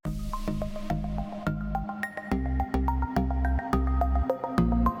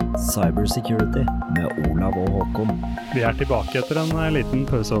Cybersecurity med Olav og Håkon. Vi tilbake etter en liten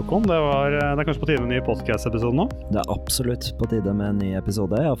pause, Håkon. Det er kanskje på tide med en ny podcast-episode nå? Det absolutt på tide med en ny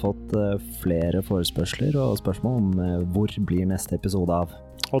episode. Jeg har fått flere forespørsler og spørsmål om hvor blir neste episode av.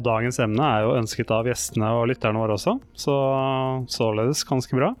 Og dagens emne jo ønsket av gjestene og lytterne våre også, så således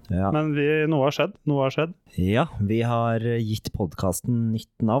ganske bra. Ja. Men noe har skjedd. Ja, vi har gitt podcasten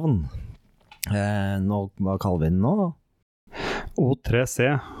nytt navn. Hva kaller vi den nå da?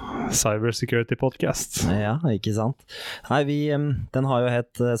 O3C, Cybersecurity Podcast. Ja, ikke sant? Nei, den har jo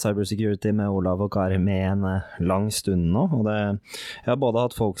hett Cybersecurity med Olav og Kari med en lang stund nå, og jeg har både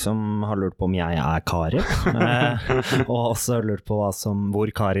hatt folk som har lurt på om jeg Kari, og også lurt på hvor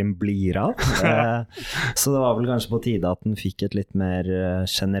Karin blir av. Så det var vel kanskje på tide at den fikk et litt mer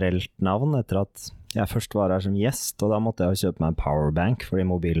generelt navn etter at jeg først var her som gjest, og da måtte jeg kjøpe meg en powerbank fordi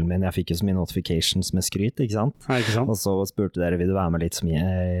mobilen min, jeg fikk jo så mye notifications med skryt, ikke sant? Ja, ikke sant? Og så spurte dere, vil du være med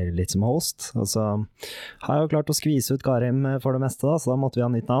litt som host? Og så har jeg jo klart å skvise ut Karim for det meste da, så da måtte vi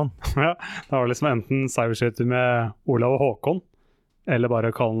ha nytt navn. Ja, det var liksom enten Cybersecurity med Olav og Håkon, eller bare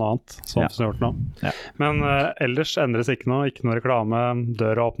kalle noe annet, som vi har gjort nå. Ja. Men ellers endres ikke noe reklame,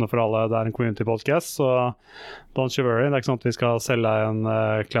 døra åpner for alle, det en community podcast, så don't you worry, det ikke sånn at vi skal selge en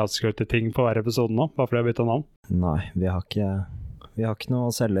cloud security ting på hver episode nå, bare fordi jeg har byttet navn. Nei, vi har ikke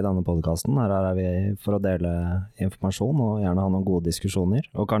noe å selge i denne podcasten, her vi for å dele informasjon og gjerne ha noen gode diskusjoner,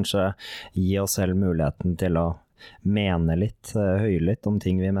 og kanskje gi oss selv muligheten til å mene litt, høylytt om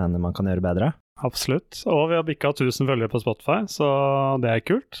ting vi mener man kan gjøre bedre. Absolutt, og vi har bikket 1000 følgere på Spotify, så det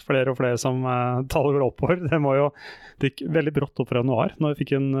kult. Flere og flere som taler går oppover. Det gikk veldig brått opp fra januar, når vi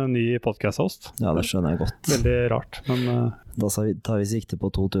fikk en ny podcast-host. Ja, det skjønner jeg godt. Veldig rart, men... Da tar vi sikte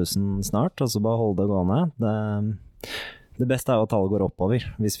på 2000 snart, og så bare holde det gående. Det beste å tallet går oppover.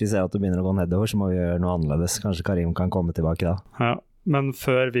 Hvis vi ser at det begynner å gå nedover, så må vi gjøre noe annerledes. Kanskje Karim kan komme tilbake da. Ja, men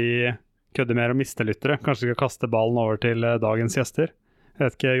før vi kødder mer og mister lyttere, kanskje vi skal kaste ballen over til dagens gjester. Jeg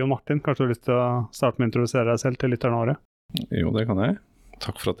vet ikke, Jon-Martin, kanskje du har lyst til å starte med å introdusere deg selv til lytterne våre? Jo, det kan jeg.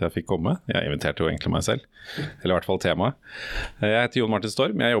 Takk for at jeg fikk komme. Jeg inviterte jo egentlig meg selv, eller i hvert fall temaet. Jeg heter Jon-Martin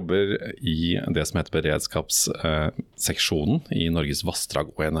Storm, jeg jobber i det som heter beredskapsseksjonen i Norges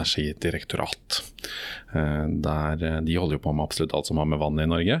Vassdrag- og Energidirektorat. Der de holder jo på med absolutt alt som har med vann i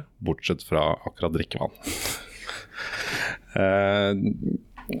Norge, bortsett fra akkurat drikkevann.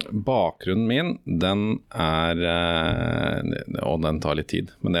 Bakgrunnen min, den og den tar litt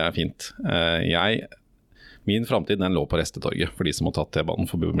tid, men det fint. Min fremtid, den lå på Restetorget, for de som har tatt T-banen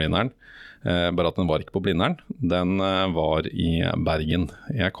forbi Blindern. Bare at den var ikke på Blindern, den var i Bergen.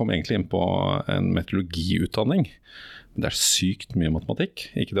 Jeg kom egentlig inn på en meteorologiutdanning. Det sykt mye matematikk.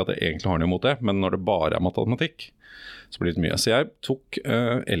 Ikke det at jeg egentlig har noe imot det, men når det bare matematikk, så blir det mye. Så jeg tok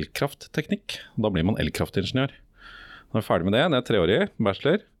elkraftteknikk, da blir man elkraftingeniør. Når jeg ferdig med det 3-årig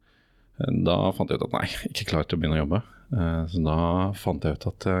bachelor, da fant jeg ut at nei, ikke klar til å begynne å jobbe. Så da fant jeg ut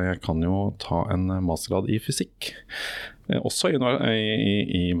at jeg kan jo ta en mastergrad i fysikk, også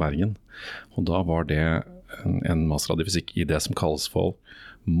i Bergen. Og da var det en mastergrad i fysikk i det som kalles for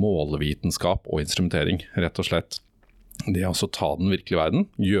målevitenskap og instrumentering, rett og slett. Det altså ta den virkelige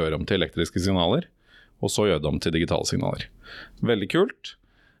verden, gjøre om til elektriske signaler, og så gjøre dem til digitale signaler. Veldig kult.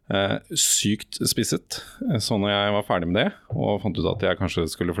 Sykt spisset, så når jeg var ferdig med det og fant ut at jeg kanskje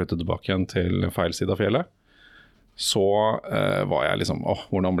skulle flytte tilbake igjen til feil side av fjellet, så var jeg liksom,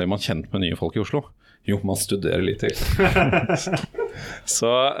 hvordan blir man kjent med nye folk i Oslo? Jo, man studerer litt til. Så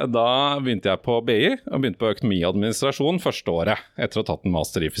da begynte jeg på BI og begynte på økonomiadministrasjon første året etter å ha tatt en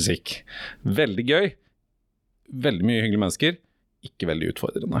master i fysikk. Veldig gøy, veldig mye hyggelige mennesker, ikke veldig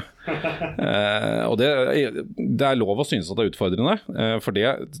utfordrende. Og det lov å synes at det utfordrende, for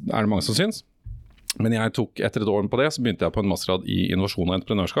det det mange som synes. Men jeg tok etter et år på det, så begynte jeg på en mastergrad i innovasjon og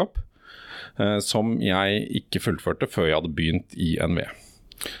entreprenørskap, som jeg ikke fullførte før jeg hadde begynt i NV.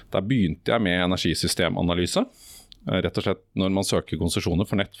 Der begynte jeg med energisystemanalyse. Rett og slett når man søker konsesjoner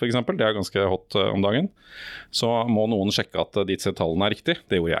for nett for eksempel, det ganske hot om dagen, så må noen sjekke at disse tallene riktig.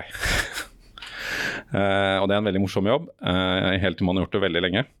 Det gjorde jeg. Og det en veldig morsom jobb, helt til man har gjort det veldig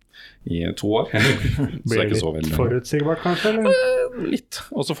lenge, i 2 år. Blir det litt forutsigbart kanskje? Eller? Litt,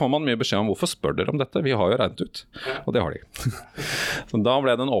 og så får man mye beskjed om hvorfor spør dere om dette, vi har jo regnet ut, og det har de. Så da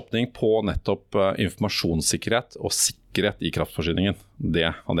ble det en åpning på nettopp informasjonssikkerhet og sikkerhet i kraftforsyningen. Det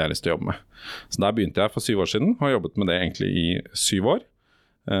hadde jeg lyst til å jobbe med. Så der begynte jeg for 7 år siden, har jobbet med det egentlig i 7 år.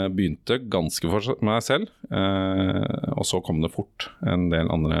 Begynte ganske for meg selv, og så kom det fort en del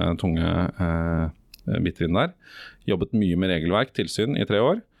andre tunge biter inn der. Jobbet mye med regelverk, tilsyn i 3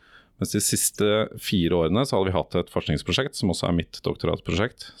 år, mens de siste 4 årene så hadde vi hatt et forskningsprosjekt som også mitt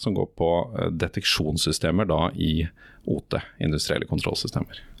doktoratprosjekt, som går på deteksjonssystemer da i OT, industrielle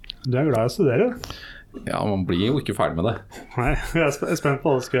kontrollsystemer. Du glad i å studere? Ja, man blir jo ikke ferdig med det. Nei, jeg er spent på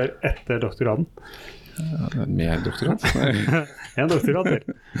hva du skal gjøre etter doktoraden. Mer doktorat? En doktorat til.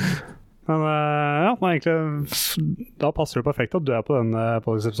 Men ja, egentlig, da passer det perfekt at du på denne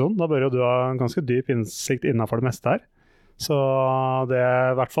podcastepisoden. Da bør jo du ha ganske dyp innsikt innenfor det meste her. Så det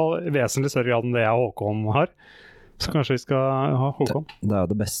I hvert fall I vesentlig større grad enn det jeg og Håkon har. Så kanskje vi skal ha Håkon. Det jo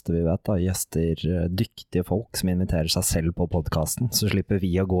det beste vi vet da, gjester dyktige folk som inviterer seg selv på podcasten, så slipper vi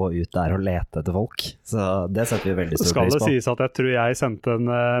å gå ut der og lete etter folk. Så det setter vi veldig stor pris på. Skal det sies at jeg tror jeg sendte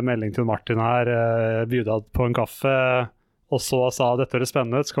en melding til Martin her, bjuda på en kaffe, og så sa dette det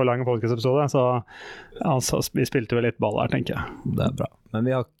spennende ut, skal vi lage en podcast-episode, så ja, vi spilte vel litt ball her, tenker jeg. Det bra. Men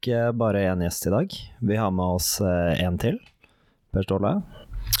vi har ikke bare en gjest I dag, vi har med oss en til. Per Ståle.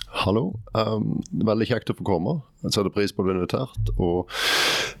 Hallo, veldig kjekt å få komme. Jeg setter pris på å bli invitert, og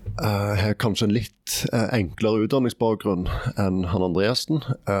jeg har kanskje en litt enklere utdanningsbakgrunn enn han andre gjesten.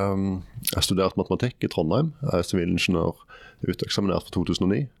 Jeg har studert matematikk I Trondheim, jeg sivilingeniør uteksaminert for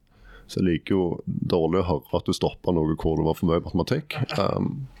 2009. Så jeg liker jo dårlig å høre at du stopper noe hvor det var for mye matematikk.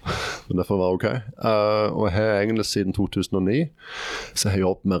 Men det får være ok. Og jeg har egentlig siden 2009 så jeg har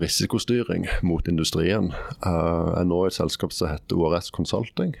jobbet med risikostyring mot industrien. Jeg nå I et selskap som heter ORS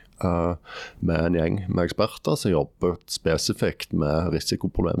Consulting, med en gjeng med eksperter som jobber spesifikt med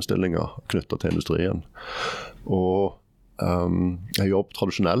risikoproblemstillinger knyttet til industrien. Og jeg jobber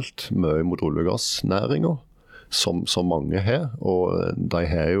tradisjonelt mye mot olje- og gassnæringen, som mange har, og de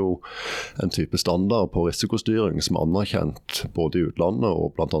har jo en type standard på risikostyring som anerkjent både I utlandet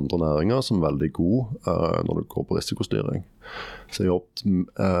og blant andre næringer som veldig god når det går på risikostyring. Så jeg har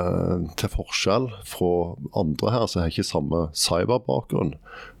jobbet til forskjell fra andre her, så jeg har ikke samme cyberbakgrunn,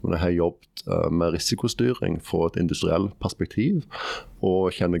 men jeg har jobbet med risikostyring fra et industrielt perspektiv,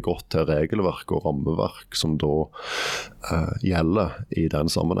 og kjenner godt til regelverk og rammeverk som da gjelder I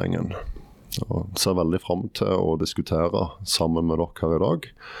den sammenhengen. Og ser veldig frem til å diskutere sammen med dere her I dag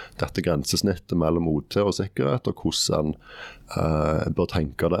dette grensesnittet mellom OT og sikkerhet, og hvordan bør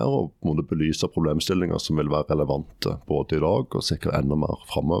tenke der og måtte belyse problemstillinger som vil være relevante både I dag og sikkert enda mer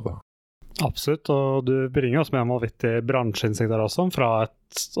fremover. Absolutt, og du bringer oss med en vanvittig bransjeinnsikt der også fra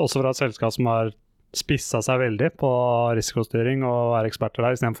et selskap som har spisset seg veldig på risikostyring og er eksperter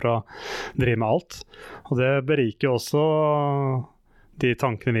der I stedet for å drive med alt. Og det beriker også de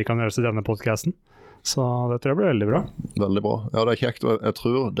tankene vi kan gjøre I denne podcasten. Så det tror jeg blir veldig bra. Veldig bra. Ja, det kjekt, og jeg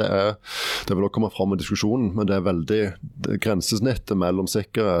tror det vil også komme frem I diskusjonen, men det grensesnittet mellom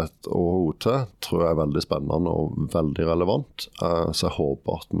sikkerhet og OT tror jeg veldig spennende og veldig relevant. Så jeg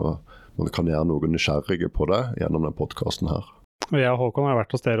håper at vi kan gjøre noe nysgjerrige på det gjennom den podcasten her. Og jeg og Håkon har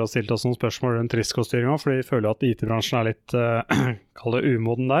vært hos dere og stilt oss noen spørsmål rundt risikostyring, fordi vi føler at IT-bransjen litt kall det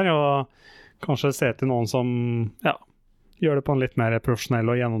umoden der, og kanskje se til noen som gjør det på en litt mer profesjonell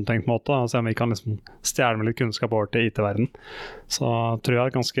og gjennomtenkt måte, og se om vi kan liksom stjerne med litt kunnskap over til IT-verden. Så tror jeg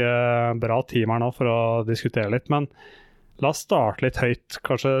det et ganske bra team her nå for å diskutere litt, men la oss starte litt høyt,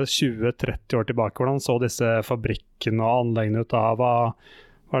 kanskje 20-30 år tilbake. Hvordan så disse fabrikkene og anleggene ut av?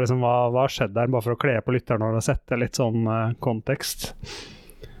 Hva skjedde der, bare for å kle på lytterne og sette litt sånn kontekst?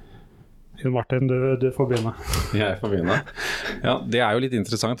 Jon-Martin, du får begynne. Jeg får begynne. Ja, det jo litt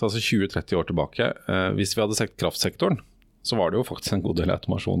interessant, altså 20-30 år tilbake. Hvis vi hadde sett kraftsektoren, så var det jo faktisk en god del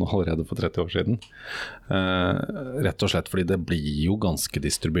automasjon allerede for 30 år siden. Rett og slett fordi det blir jo ganske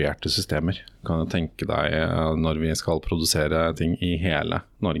distribuerte systemer. Kan du tenke deg når vi skal produsere ting I hele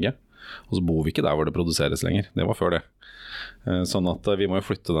Norge, og så bor vi ikke der hvor det produseres lenger. Det var før det. Sånn at vi må jo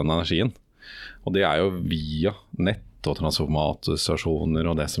flytte den energien. Og det jo via nett og transformatorstasjoner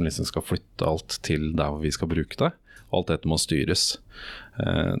og det som liksom skal flytte alt til der hvor vi skal bruke det. Alt dette må styres.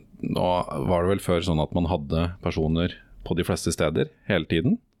 Nå var det vel før sånn at man hadde personer på de fleste steder hele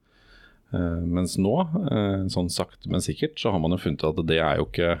tiden. Mens nå, sånn sakte men sikkert, så har man jo funnet at det jo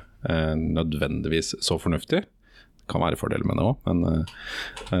ikke nødvendigvis så fornuftig. Det kan være fordeler med det også,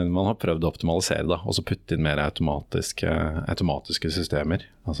 men man har prøvd å optimalisere det, og så putte inn mer automatiske systemer,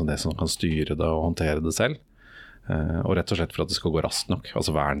 altså det som kan styre det og håndtere det selv. Og rett og slett for at det skal gå raskt nok,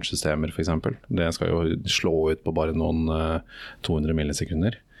 altså vernsystemer for eksempel. Det skal jo slå ut på bare noen 200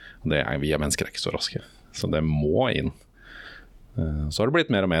 millisekunder, og vi mennesker ikke så raske, så det må inn. Så har det blitt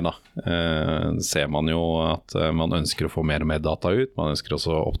mer og mer da. Ser man jo at man ønsker å få mer og mer data ut, man ønsker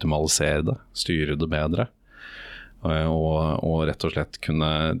også å optimalisere det, styre det bedre, og rett og slett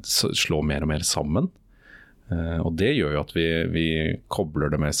kunne slå mer og mer sammen. Og det gjør jo at vi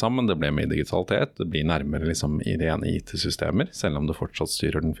kobler det mer sammen, det blir mer digitalitet, det blir nærmere liksom I rene IT-systemer, selv om det fortsatt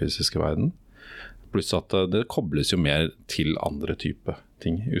styrer den fysiske verden. Pluss at det kobles jo mer til andre type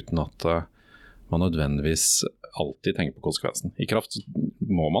ting, uten at man nødvendigvis alltid tenker på konsekvensen. I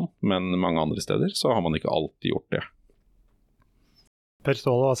må man, men mange andre steder så har man ikke alltid gjort det. Per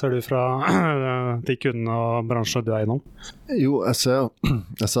Ståle, hva ser du fra de kundene og bransjene du innom? Jo, jeg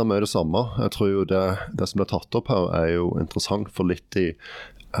ser mye det samme. Jeg tror jo det som ble tatt opp her er jo interessant for litt i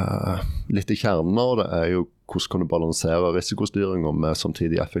kjernen av det er jo hvordan kan du balansere risikostyringer med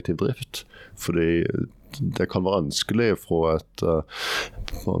samtidig effektiv drift. Fordi det kan være ønskelig fra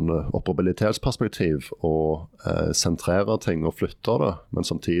en operabilitetsperspektiv å sentrere ting og flytte det, men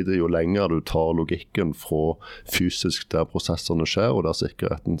samtidig jo lenger du tar logikken fra fysisk der prosessene skjer og der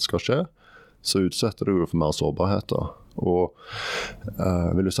sikkerheten skal skje, så utsetter du jo for mer sårbarheter. Og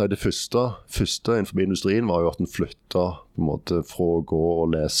vil du si det første innenfor industrien var jo at den flyttet på en måte fra å gå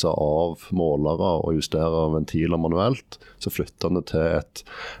og lese av målere og justere ventiler manuelt, så flyttet den det til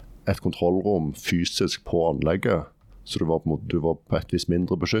et kontrollrom fysisk på anlegget, så du var på et vis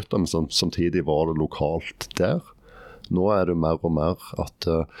mindre beskyttet, men samtidig var det lokalt der. Nå er det mer og mer at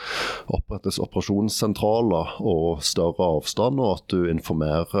opprettes operasjonssentraler og større avstand, og at du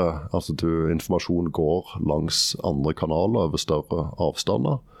informerer, altså informasjon går langs andre kanaler over større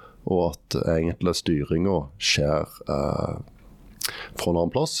avstander, og at egentlig styringen skjer fra en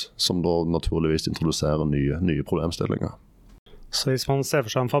annen plass, som da naturligvis introduserer nye problemstillinger. Så hvis man ser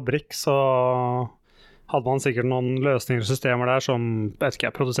for seg en fabrikk, så hadde man sikkert noen løsninger og systemer der som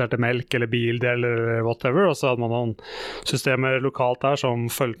produserte melk eller bildel eller whatever, og så hadde man noen systemer lokalt der som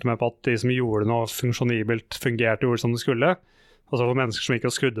følte med på at de som gjorde noe funksjonibelt fungerte og gjorde som det skulle. Og så var det mennesker som gikk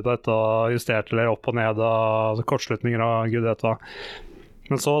og skrudde på dette og justerte eller opp og ned og kortslutninger og gud vet hva.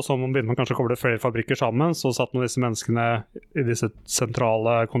 Men så begynte man kanskje å koble flere fabrikker sammen, så satt man disse menneskene i disse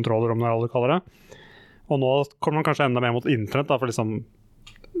sentrale kontrollrommene, alle kaller det. Og nå kommer man kanskje enda mer mot internett, da, for liksom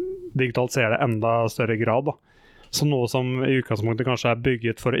digitalisere det enda større grad. Da. Så noe som i utgangspunktet kanskje er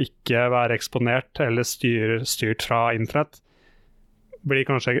bygget for å ikke være eksponert eller styrt fra internett, blir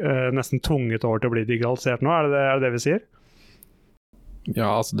kanskje nesten tvunget over til å bli digitalisert nå. Er det vi sier?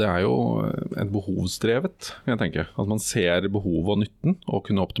 Ja, altså det er jo et behovsdrevet, jeg tenker. At man ser behovet og nytten, og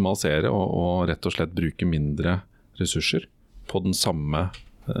kunne optimalisere og rett og slett bruke mindre ressurser på den samme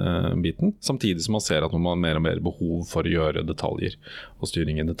biten, samtidig som man ser at man har mer og mer behov for å gjøre detaljer og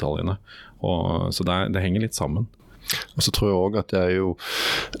styring i detaljene. Så det henger litt sammen. Og så tror jeg også at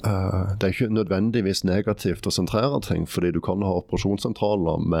det er ikke nødvendigvis negativt å sentrere ting, fordi du kan ha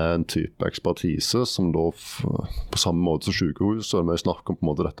operasjonssentraler med en type ekspertise som da på samme måte som sykehus, og vi snakker om på en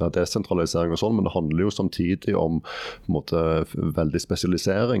måte dette desentralisering og sånn, men det handler jo samtidig om på en måte veldig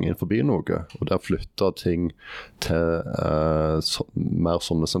spesialisering innenfor noe, og der flytter ting til mer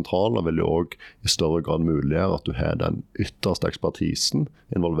sånne sentraler vil jo også i større grad muliggjøre at du har den ytterste ekspertisen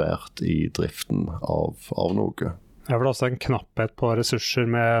involvert i driften av noe. Det er vel også en knapphet på ressurser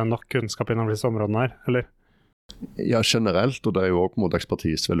med nok kunnskap innom disse områdene her, eller? Ja, generelt, og det er jo også på en måte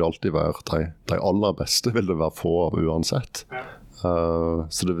ekspertise vil jo alltid være de aller beste vil det være få av uansett. Ja.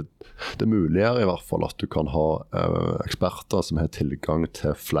 Så det muliggjør i hvert fall at du kan ha eksperter som har tilgang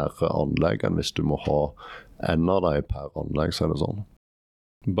til flere anlegg enn hvis du må ha en av dem per anlegg, så er det sånn.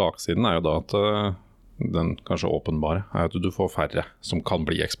 Baksiden er jo da at den kanskje åpenbare er at du får færre som kan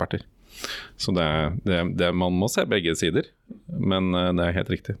bli eksperter. Så man må se begge sider, men det er helt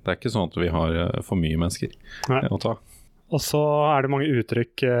riktig. Det er ikke sånn at vi har for mye mennesker å ta. Og så er det mange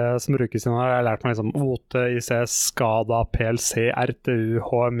uttrykk som brukes i nå. Jeg har lært meg liksom OT, ICS, SCADA, PLC, RTU,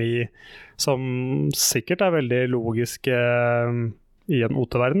 HMI, som sikkert er veldig logisk i en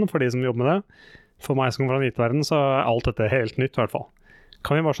OT-verden for de som jobber med det. For meg som kommer fra en IT-verden så er alt dette helt nytt i hvert fall.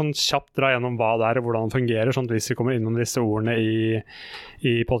 Kan vi bare sånn kjapt dra gjennom hva det er og hvordan det fungerer, sånn at hvis vi kommer innom disse ordene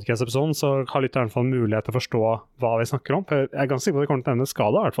i podcast-episoden, så har lytteren i hvert fall mulighet til å forstå hva vi snakker om. For jeg er ganske sikker på at det kommer til å nevne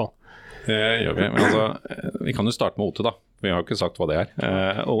skade i hvert fall. Det gjør vi. Men altså, vi kan jo starte med OT da. Vi har jo ikke sagt hva det er.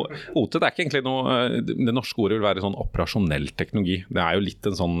 Og OT det er ikke egentlig noe, det norske ordet vil være sånn operasjonell teknologi. Det er jo litt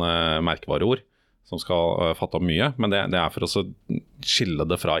en sånn merkevareord som skal fatte om mye, men det er for å skille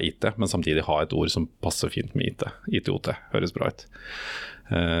det fra IT, men samtidig ha et ord som passer fint med IT. IT-OT høres bra ut.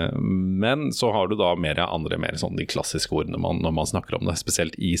 Men så har du da mer sånn de klassiske ordene når man snakker om det,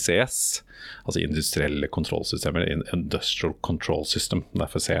 spesielt ICS, altså industrielle kontrollsystemer, Industrial Control System,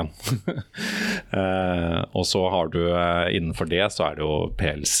 derfor C-en. Og så har du innenfor det så er det jo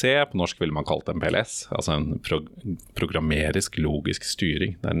PLC, på norsk vil man kalt det en PLS, altså en programmerisk logisk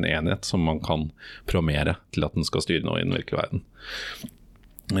styring. Det er en enhet som man kan programmere til at den skal styre noe i den virkelige verden.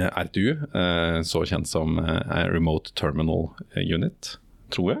 RTU, så kjent som Remote Terminal Unit,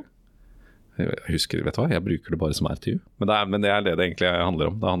 tror jeg. Jeg husker, vet du hva, jeg bruker det bare som RTU. Men det er det egentlig handler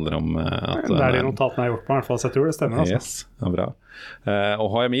om. Det handler om at... Det er de notatene jeg har gjort på, i hvert fall, så jeg tror det stemmer. Altså. Yes, ja, bra.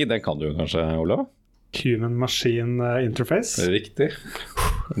 Og HMI, den kan du kanskje, Olav? Human Machine Interface. Riktig.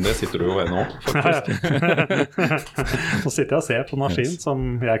 Det sitter du jo nå, faktisk. Nå sitter jeg og ser på en maskin som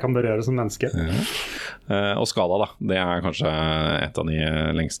jeg kan berøre som menneske. Og SCADA da, det kanskje et av de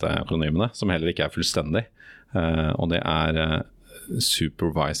lengste akronymene, som heller ikke fullstendig. Og det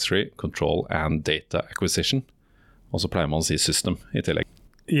Supervisory Control and Data Acquisition. Og så pleier man å si system i tillegg.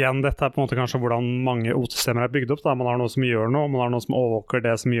 Igjen, dette på en måte kanskje hvordan mange OT-systemer bygd opp. Da. Man har noe som gjør noe, man har noe som overvåker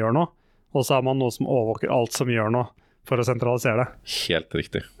det som gjør noe, og så har man noe som overvåker alt som gjør noe, for å sentralisere det. Helt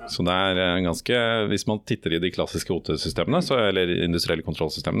riktig. Så det ganske, hvis man titter i de klassiske OT-systemene, eller industrielle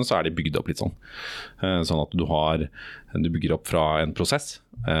kontrollsystemene, så de bygd opp litt sånn. Sånn at du bygger opp fra en prosess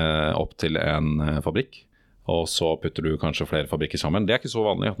opp til en fabrikk. Og så putter du kanskje flere fabrikker sammen. Det ikke så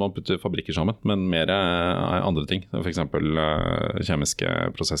vanlig at man putter fabrikker sammen, men mer andre ting. For eksempel kjemiske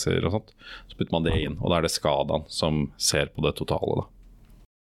prosesser og sånt. Så putter man det inn, og da det SCADAen som ser på det totale. Da.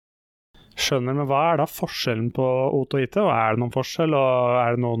 Skjønner, men hva da forskjellen på OT og IT? Og det noen forskjell, og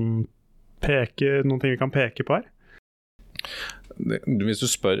det noen ting vi kan peke på her? Hvis du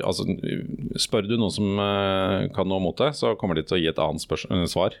spør du noen som kan noe mot det, så kommer de til å gi et annet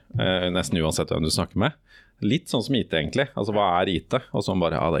svar, nesten uansett hvem du snakker med. Litt sånn som IT egentlig, altså hva IT? Og så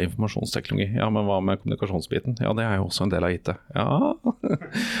bare, det informasjonsteknologi. Ja, men hva med kommunikasjonsbiten? Ja, det jo også en del av IT. Ja,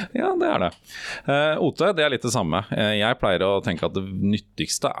 det det. OT, det litt det samme. Jeg pleier å tenke at det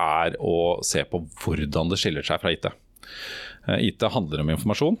nyttigste å se på hvordan det skiller seg fra IT. IT handler om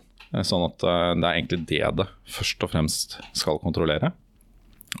informasjon, sånn at det egentlig det først og fremst skal kontrollere.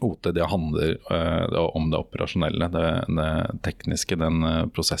 OT, det handler om det operasjonelle, det tekniske, den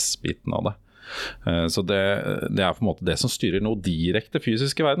prosessbiten av det. Så det på en måte det som styrer noe direkte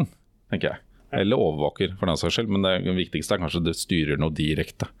fysisk i verden, tenker jeg. Eller overvåker for den saks skyld, men det viktigste kanskje det styrer noe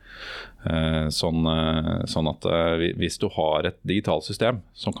direkte. Sånn at hvis du har et digitalt system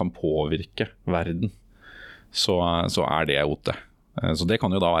som kan påvirke verden, så det OT. Så det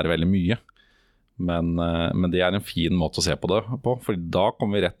kan jo da være veldig mye. Men det en fin måte å se på det på, for da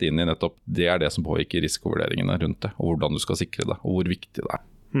kommer vi rett inn i nettopp det det som påvirker risikovurderingene rundt det, og hvordan du skal sikre det, og hvor viktig det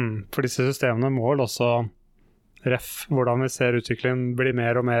For disse systemene må vel også hvordan vi ser utviklingen bli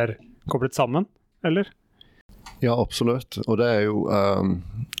mer og mer koblet sammen, eller? Ja, absolutt. Og det jo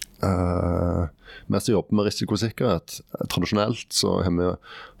mens jeg jobber med risikosikkerhet, tradisjonelt så har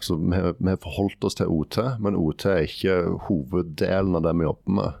vi forholdt oss til OT, men OT ikke hoveddelen av det vi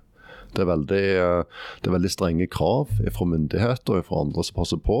jobber med. Det veldig strenge krav fra myndigheter og fra andre som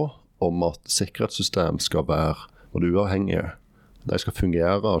passer på om at sikkerhetssystem skal være uavhengige. De skal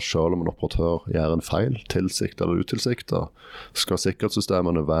fungere selv om en operatør gjør en feil, tilsiktet eller utilsiktet. Skal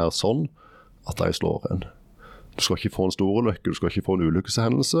sikkerhetssystemene være sånn at de slår inn. Du skal ikke få en stor ulykke, du skal ikke få en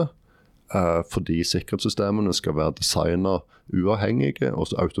ulykkeshendelse, fordi sikkerhetssystemene skal være designet uavhengige og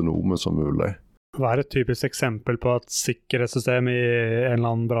så autonome som mulig. Hva et typisk eksempel på et sikkerhetssystem i en eller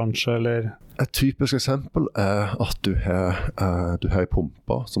annen bransje? Eller? Et typisk eksempel at du har en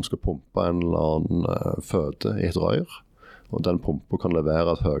pumpe som skal pumpe en eller annen føde i et rør, og den pumpen kan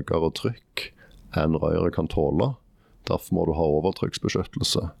levere et høyere trykk enn røret kan tåle. Derfor må du ha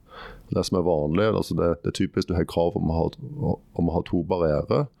overtrykksbeskyttelse. Det som vanlig, altså det typisk du har krav om å ha 2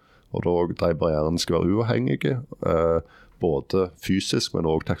 barrierer, og de barrierene skal være uavhengige, både fysisk, men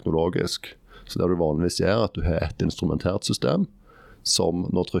også teknologisk. Så det du vanligvis gjør at du har et instrumentert system, som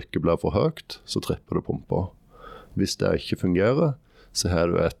når trykket blir for høyt, så tripper du pumpa. Hvis det ikke fungerer, så har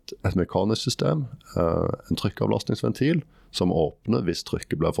du et mekanisk system, en trykkavlastningsventil, som åpner hvis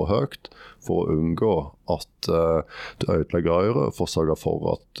trykket blir for høyt, for å unngå at du ødelegger røret, for å sørge for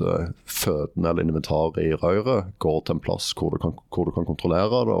at føden eller inventaret i røret går til en plass hvor du kan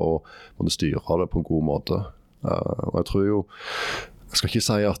kontrollere det, og må styre det på en god måte. Og jeg tror jo, jeg skal ikke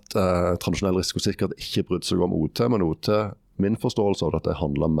si at tradisjonell risikosikkerhet ikke bryr seg om OT, men OT, min forståelse av at det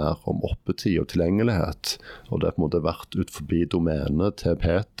handler mer om oppetid og tilgjengelighet, og det på en måte vært ut forbi domenet til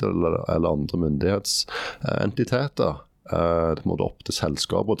PT eller andre myndighetsentiteter. Det må opp til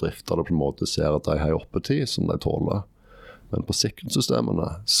selskap og drifter det på en måte ser at de har oppetid som de tåler. Men på sikkerhetssystemene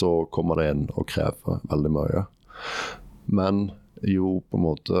så kommer det inn og krever veldig mye. Men jo på en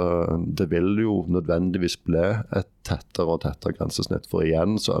måte, det vil jo nødvendigvis bli et tettere og tettere grensesnitt, for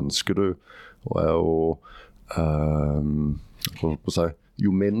igjen så ønsker du,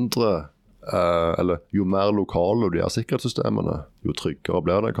 jo mindre eller jo mer lokale de sikkerhetssystemene, jo tryggere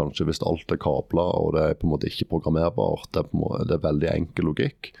blir det kanskje hvis alt kabler og det på en måte ikke programmerbart, det veldig enkel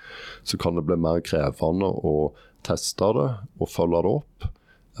logikk, så kan det bli mer krevende å teste det og følge det opp.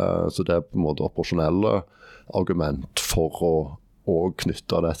 Så det på en måte operasjonelle argument for å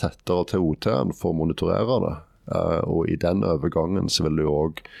knytte det tettere til OT-en for å monitorere det. Og i den overgangen så vil det jo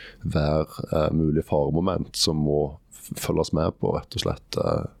også være mulig faremoment som må følges med på, rett og slett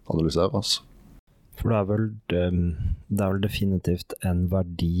analyseres. For det er vel definitivt en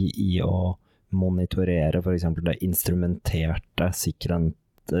verdi i å monitorere for eksempel det instrumenterte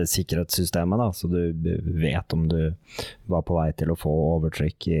sikkerhetssystemet, da, så du vet om du var på vei til å få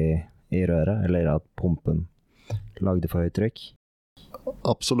overtrykk i røret, eller at pumpen lagde for høyt trykk.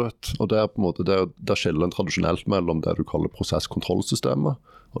 Absolutt, og det på en måte det skiller tradisjonelt mellom det du kaller prosesskontrollsystemet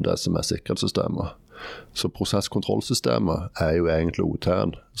og det som sikkerhetssystemet. Så prosesskontrollsystemet jo egentlig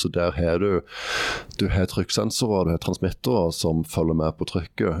OT-en, så der har du har trykksensorer, du har transmittere som følger med på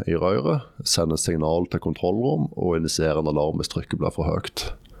trykket i røret, sender signal til kontrollrom og initierer en alarm hvis trykket blir for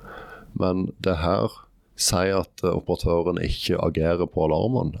høyt. Men det her sier at operatøren ikke agerer på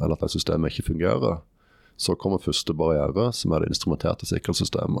alarmen, eller at det systemet ikke fungerer. Så kommer første barriere, som det instrumenterte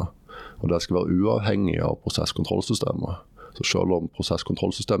sikkerhetssystemet. Og det skal være uavhengig av prosesskontrollsystemet. Så selv om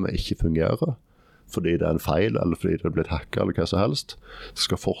prosesskontrollsystemet ikke fungerer, fordi det en feil, eller fordi det blitt hacket, eller hva som helst, så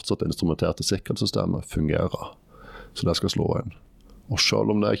skal fortsatt det instrumenterte sikkerhetssystemet fungere. Så det skal slå inn. Og selv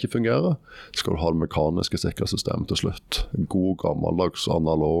om det ikke fungerer, skal du ha det mekaniske sikkerhetssystemet til slutt. En god, gammeldags,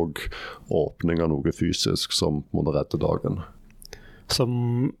 analog åpning av noe fysisk som må redde dagen. Som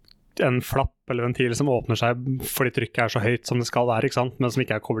en flapp eller ventil som åpner seg fordi trykket så høyt som det skal være, ikke sant? Men som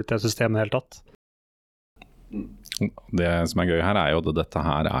ikke koblet til systemet helt tatt. Det som gøy her jo at dette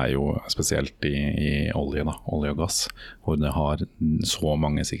her jo spesielt i olje og gass, hvor det har så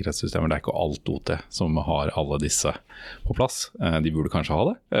mange sikkerhetssystemer. Det ikke alt OT som har alle disse på plass. De burde kanskje ha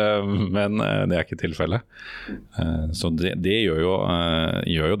det, men det ikke tilfellet. Så det gjør jo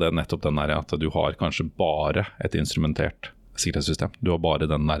det nettopp den der at du har kanskje bare et instrumentert sikkerhetssystem. Du har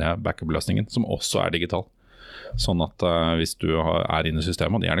bare den der backup-løsningen, som også digital. Sånn at hvis du inne i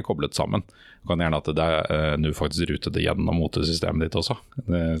systemet, og de gjerne koblet sammen, kan gjerne at du faktisk ruter det gjennom motorsystemet ditt også.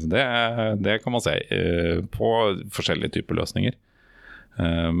 Det kan man se på forskjellige typer løsninger.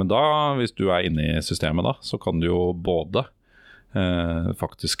 Men da, hvis du inne i systemet da, så kan du jo både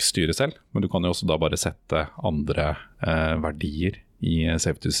faktisk styre selv, men du kan jo også da bare sette andre verdier i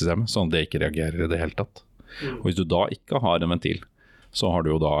safety-systemet, sånn at det ikke reagerer i det hele tatt. Og hvis du da ikke har en ventil, så har du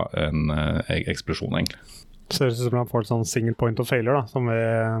jo da en eksplosjon egentlig. Så det ser ut som man får et sånn single point of failure da, som vi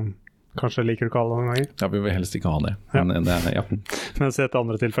kanskje liker å kalle det noen ganger. Ja, vi vil helst ikke ha det. Men, ja. Mens i et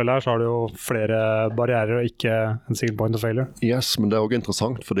andre tilfelle her så har du jo flere barrierer og ikke en single point of failure. Yes, men det også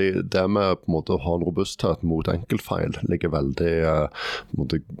interessant, fordi det med på en måte å ha en robusthet mot enkeltfeil ligger veldig på en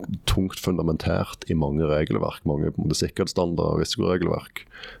måte, tungt fundamentert i mange regelverk, mange på en måte, sikkerhetsstandarder og risikoregelverk.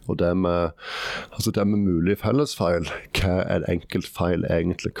 Og det med mulige fellesfeil, hva en enkeltfeil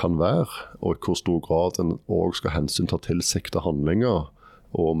egentlig kan være, og i hvor stor grad en også skal hensyn ta tilsiktede handlinger,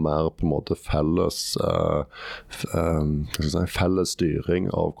 og mer på en måte felles styring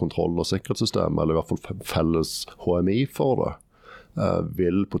av kontroll- og sikkerhetssystem, eller i hvert fall felles HMI for det,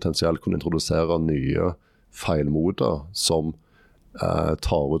 vil potensielt kunne introdusere nye feilmoder som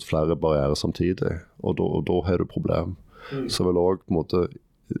tar ut flere barrierer samtidig, og da har du problem. Så vil også på en måte,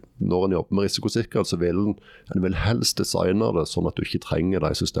 når en jobber med risikosikkerhet, så vil en helst designe det sånn at du ikke trenger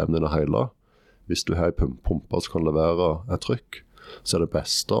de systemene i det hele. Hvis du har en pumpe som kan levere et trykk, så det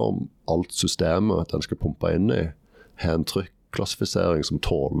beste om alt systemet den skal pumpe inn i, har en trykklassifisering som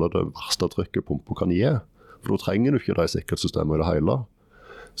tåler det verste trykket pumpen kan gi. For da trenger du ikke de sikkerhetssystemet i det hele.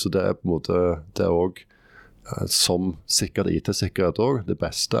 Så det på en måte, det også, som sikkert IT-sikkerhet også, det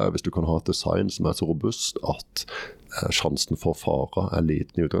beste hvis du kan ha et design som så robust at sjansen for fare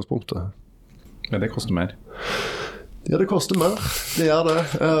liten i utgangspunktet. Men det koster mer. Ja, det koster mer. Det gjør det.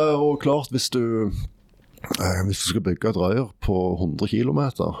 Og klart, hvis du skal bygge et rør på 100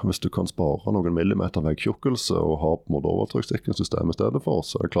 kilometer, hvis du kan spare noen millimeter veggtjukkelse og ha på en måte overtrykkssikringssystem i stedet for,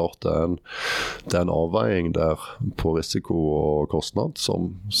 så det klart det en avveiing der på risiko og kostnad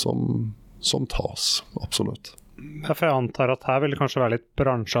som tas, absolutt. Ja, for jeg antar at her vil det kanskje være litt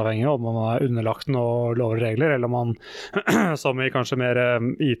bransjeavhengig om man underlagt noen lover og regler, eller om man, som i kanskje mer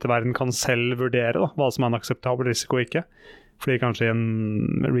IT-verden, kan selv vurdere da, hva som en akseptabel risiko og ikke. Fordi kanskje i en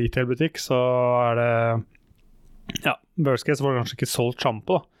retail-butikk så det, ja, worst case får du kanskje ikke solgt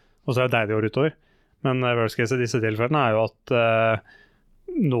shampoo, og så det deg det går utover. Men worst case i disse tilfellene jo at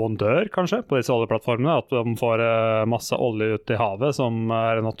noen dør kanskje på disse oljeplattformene, at de får masse olje ut i havet som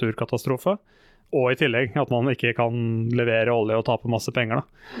en naturkatastrofe. Og i tillegg at man ikke kan levere olje og tape masse penger da.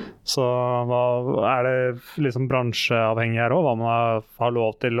 Så det liksom bransjeavhengig her også, hva man har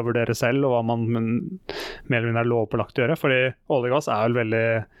lov til å vurdere selv, og hva man mer eller mindre lovpålagt å gjøre. Fordi olje og gass vel veldig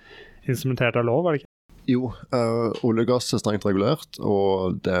instrumentert av lov, det ikke? Jo, olje og gass strengt regulert,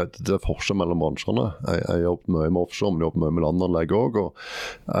 og det er forskjell mellom bransjene. Jeg jobber mye med offshore, men jeg jobber mye med landanlegg også, og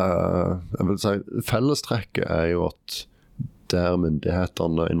jeg vil si, fellestrekket jo at der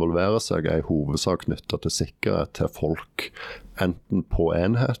myndighetene involverer seg i hovedsak knyttet til sikkerhet til folk, enten på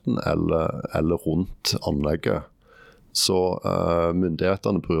enheten eller rundt anlegget. Så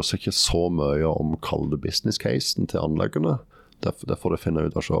myndighetene bryr seg ikke så mye om kalde business casen til anleggene. Det får det finne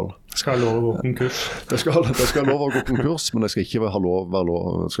ut av selv. Skal ha lov å gå konkurs? Det skal lov å gå konkurs, men det skal ikke ha lov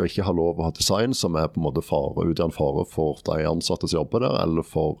å ha design som på en måte utgjør en fare for de ansatte som jobber der, eller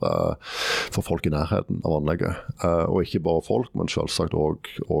for folk i nærheten av anlegget. Og ikke bare folk, men selvsagt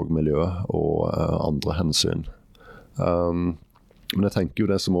også miljø og andre hensyn. Men jeg tenker jo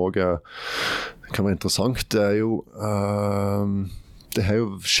det som også kan være interessant, det har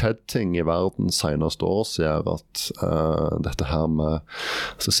jo skjedd ting i verden seneste år som gjør at dette her med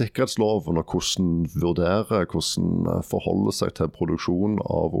sikkerhetsloven og hvordan forholde seg til produksjon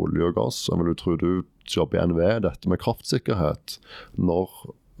av olje og gass. Jeg vil jo tro du jobber i NVE, dette med kraftsikkerhet, når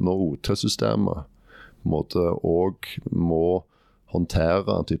OT-systemet må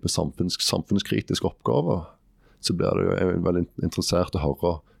håndtere en type samfunnskritisk oppgave, så blir det jo veldig interessert å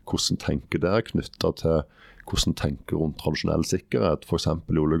høre hvordan tenker det knyttet til hvordan tenker rundt tradisjonell sikkerhet, for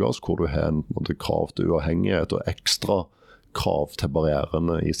eksempel i olje og gass, hvor du har en krav til uavhengighet og ekstra krav til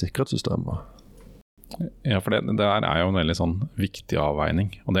barrierene i sikkerhetssystemet. Ja, for det der jo en veldig sånn viktig avveining,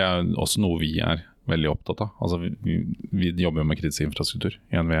 og det også noe vi veldig opptatt av. Altså, vi jobber jo med kritisk infrastruktur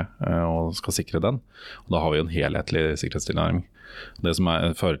i NVE og skal sikre den, og da har vi jo en helhetlig sikkerhetstilnærming. Det som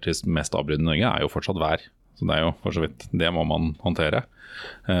fører til mest avbrudd i Norge jo fortsatt vær. Så det jo for så vidt, det må man håndtere.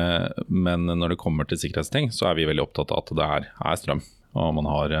 Men når det kommer til sikkerhetsting, så vi veldig opptatt av at det strøm. Og man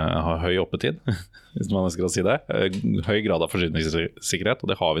har høy oppetid, hvis man skal si det. Høy grad av forsyningssikkerhet, og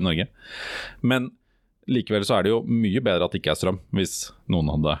det har vi i Norge. Men likevel så det jo mye bedre at det ikke strøm, hvis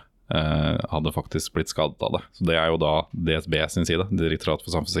noen hadde faktisk blitt skadet av det. Så det jo da DSB sin side, Direktoratet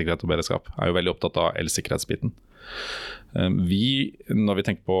for samfunnssikkerhet og beredskap, jo veldig opptatt av elsikkerhetsbiten. Når vi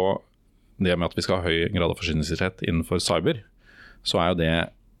tenker på det med at vi skal ha høy grad av forsyningssikkerhet innenfor cyber, så jo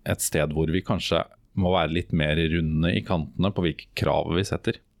det et sted hvor vi kanskje må være litt mer runde i kantene på hvilke krav vi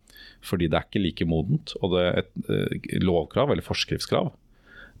setter. Fordi det ikke like modent, og det et lovkrav eller forskriftskrav,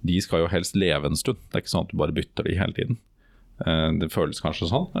 de skal jo helst leve en stund. Det ikke sånn at du bare bytter de hele tiden. Det føles kanskje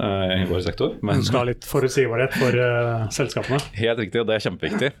sånn i vår sektor. Men du skal ha litt forutsigbarhet for selskapene. Helt riktig, og det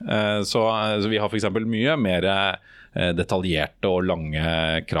kjempeviktig. Så vi har for eksempel mye mer detaljerte og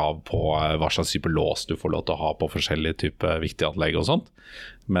lange krav på hva slags type lås du får lov til å ha på forskjellige typer viktige anlegg og sånt.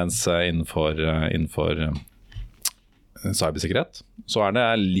 Mens innenfor cybersikkerhet så det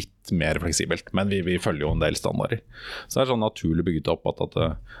litt mer fleksibelt, men vi følger jo en del standarder. Så det sånn naturlig bygget opp at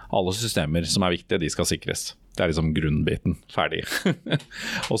alle systemer som viktige, de skal sikres. Det liksom grunnbiten, ferdig.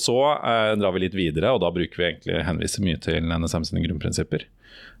 Og så drar vi litt videre, og da bruker vi egentlig henvise mye til NSM sine grunnprinsipper.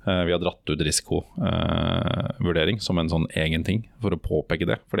 Vi har dratt ut risikovurdering som en sånn egen ting for å påpeke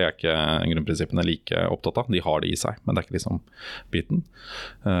det, for det ikke grunnprinsippene like opptatt av. De har det i seg, men det ikke liksom biten.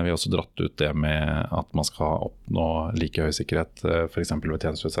 Vi har også dratt ut det med at man skal oppnå like høy sikkerhet, for eksempel ved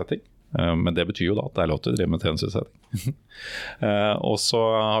tjenesteutsetting. Men det betyr jo da at det lov til å drive med tjenesteutsetting. Og så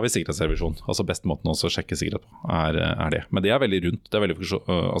har vi sikkerhetsrevisjon, altså beste måten også å sjekke sikkerhet på det. Men det veldig rundt, det veldig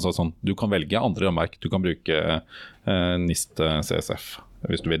altså sånn, du kan velge andre rammeverk, du kan bruke NIST CSF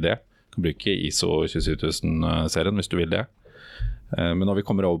hvis du vil det, du kan bruke ISO 27000-serien hvis du vil det. Men når vi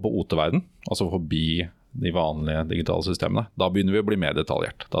kommer over på OT-verden, altså forbi de vanlige digitale systemene, da begynner vi å bli mer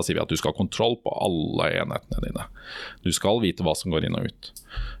detaljert. Da sier vi at du skal ha kontroll på alle enhetene dine. Du skal vite hva som går inn og ut.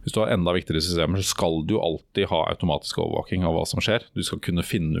 Hvis du har enda viktigere systemer, så skal du alltid ha automatisk overvåking av hva som skjer. Du skal kunne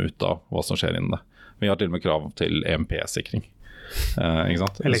finne ut av hva som skjer innen det. Vi har til og med krav til EMP-sikring. Ikke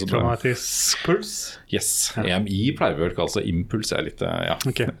sant? Elektromagnetisk puls? Yes, EMI pleier vi å kalle det, impuls litt, ja.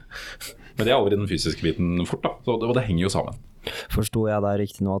 Okay. Men det over i den fysiske biten fort da, og det henger jo sammen. Forstod jeg deg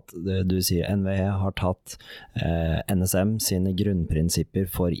riktig nå at du sier NVE har tatt NSM sine grunnprinsipper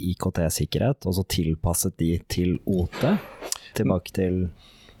for IKT-sikkerhet, og så tilpasset de til OT? Tilbake til...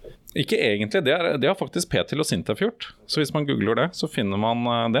 Ikke egentlig, det har faktisk Petil og Sintef gjort, så hvis man googler det, så finner man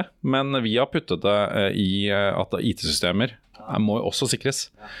det. Men vi har puttet det i at IT-systemer må jo også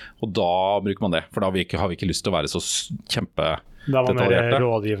sikres, og da bruker man det, for da har vi ikke lyst til å være så kjempedetaljerte. Da var mer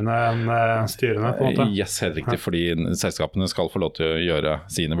rådgivende enn styrende på en måte? Yes, helt riktig, fordi selskapene skal få lov til å gjøre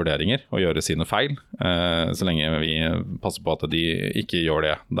sine vurderinger og gjøre sine feil, så lenge vi passer på at de ikke gjør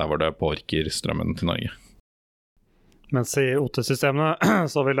det der hvor det påvirker strømmen til Norge. Mens i OT-systemene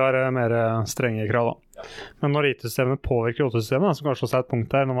så vil det være mer strenge krav da. Men når IT-systemene påvirker OT-systemene, som kanskje også er et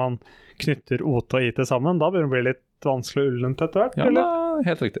punkt der, når man knytter OT og IT sammen, da begynner det å bli litt vanskelig og ullent etter hvert, Ja, eller? det er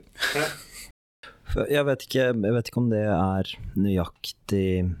helt riktig. Jeg vet ikke om det er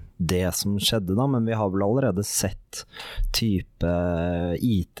nøyaktig det som skjedde da, men vi har vel allerede sett type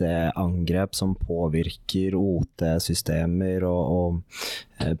IT-angrep som påvirker OT-systemer og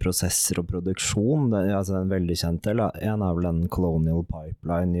prosesser og produksjon. Altså en veldig kjent del, en er vel en Colonial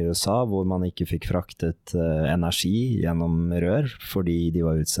Pipeline i USA, hvor man ikke fikk fraktet energi gjennom rør, fordi de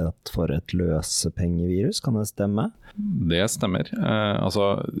var utsatt for et løsepengevirus, kan det stemme? Det stemmer.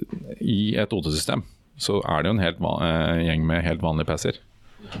 Altså, i et OT-system så er det jo en gjeng med helt vanlige PC-er.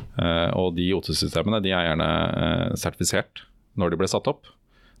 Og de OT-systemene de er gjerne sertifisert når de ble satt opp.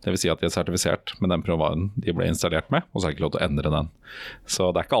 Det vil si at de er sertifisert med den programvaren de ble installert med, og så er det ikke lov til å endre den.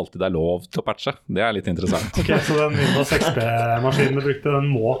 Så det er ikke alltid det er lov til å patche. Det er litt interessant. Ok, så den Windows XP-maskinen du brukte,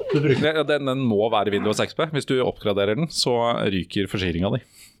 den må du bruke? Den må være Windows XP. Hvis du oppgraderer den, så ryker forsikringen din.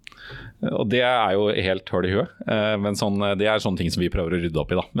 Og det er jo helt høl i huet, men det er sånne ting som vi prøver å rydde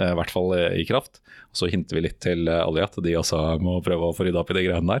opp i da, i hvert fall i kraft. Så hinter vi litt til alle at de også må prøve å få rydde opp i de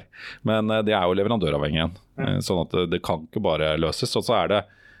greiene der. Men det er jo leverandøravhengig igjen, sånn at det kan ikke bare løses. Og så er det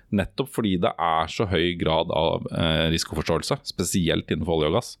nettopp fordi det er så høy grad av risikoforståelse, spesielt innenfor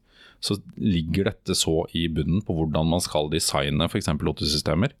olje og gass, så ligger dette så i bunnen på hvordan man skal designe for eksempel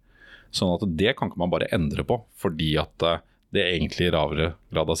OT-systemer. Sånn at det kan ikke man bare endre på, fordi at det er egentlig lavere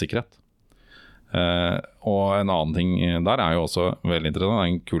grad av sikkerhet. Og en annen ting der er jo også veldig interessant, det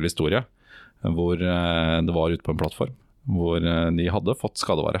er en kul historie, hvor det var ute på en plattform, hvor de hadde fått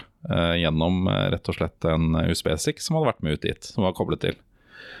skadevare gjennom rett og slett en USB-stick som hadde vært med ut dit, som var koblet til.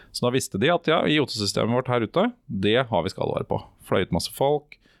 Så da visste de at ja, i OT-systemet vårt her ute, det har vi skadevare på. Fløyet masse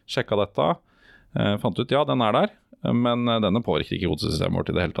folk, sjekket dette, fant ut ja, den er der, men denne påvirker ikke OT-systemet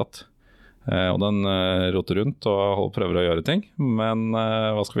vårt i det hele tatt. Og den roter rundt og prøver å gjøre ting, men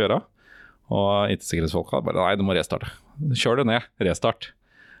hva skal vi gjøre? Og IT-sikkerhetsfolka bare, nei, du må restarte. Kjør det ned, restart.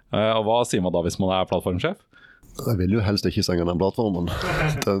 Og hva sier man da hvis man er plattformsjef? Jeg vil jo helst ikke stenge den plattformen.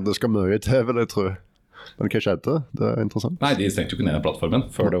 Det skal mye til, vil jeg tro. Men hva skjedde? Det er interessant. Nei, de stengte jo ikke ned plattformen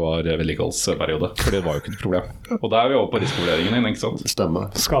før det var vedlikeholdsperiode, for det var jo ikke et problem. Og der er vi over på risikovurderingen din, ikke sant? Stemmer.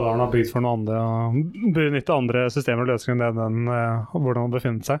 Skaderen har bygd for noen andre, og benytte andre systemer og løsninger enn hvordan man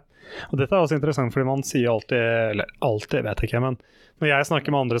befinner seg. Og dette er også interessant, fordi man sier alltid, eller alltid, vet jeg ikke, men når jeg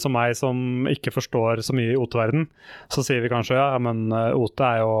snakker med andre som meg som ikke forstår så mye i OT-verden, så sier vi kanskje, ja, men OT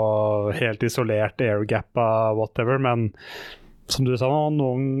er jo helt isolert, airgap av whatever, men som du sa nå,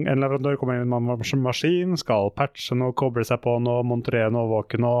 en leverandør kommer inn med en maskin, skal patche noe, koble seg på noe, montere noe,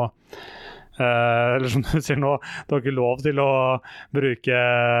 overvåke noe. Eller som du sier nå, du har ikke lov til å bruke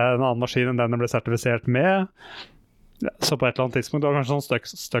en annen maskin enn den ble sertifisert med. Ja, så på et eller annet tidspunkt, det var kanskje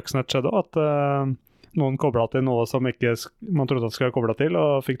sånn Stuxnet skjedde, at noen koblet til noe som ikke man trodde at skulle koblet til,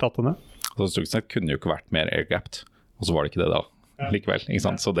 og fikk tatt det ned. Så Stuxnet kunne jo ikke vært mer airgapped, og så var det ikke det da. Likevel, ikke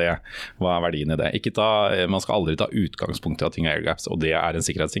sant? Så det var verdien i det. Man skal aldri ta utgangspunkt i at ting er airgaps, og det er en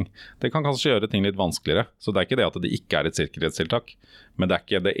sikkerhetsting. Det kan kanskje gjøre ting litt vanskeligere, så det er ikke det at det ikke er et sikkerhetstiltak, men det er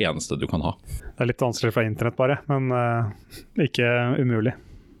ikke det eneste du kan ha. Det er litt vanskeligere fra internett bare, men ikke umulig.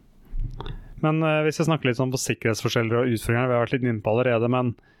 Men hvis jeg snakker litt sånn på sikkerhetsforskjeller og utfordringer, vi har vært litt inne på allerede,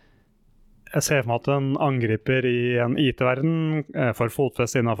 men jeg ser for meg at en angriper i en IT-verden får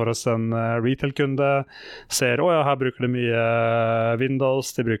fotfeste innenfor oss en retail-kunde, ser, ja, her bruker de mye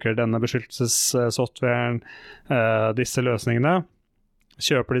Windows, de bruker denne beskyttelsessoftwaren, disse løsningene.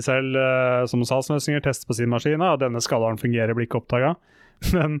 Kjøper de selv som SAS-løsninger, tester på sin maskin, ja, denne skaderen fungerer, blir ikke oppdaget.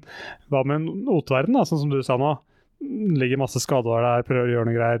 Men hva med en OT-verden da, sånn som du sa nå? Ligger masse skadevarer der, prøver å gjøre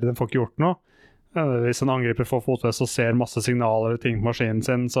noe greier, den får ikke gjort noe. Hvis en angriper får fotfeste og ser masse signaler og ting på maskinen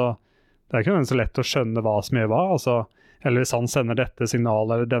sin, så det er ikke så lett å skjønne hva som gjør hva, altså, eller hvis han sender dette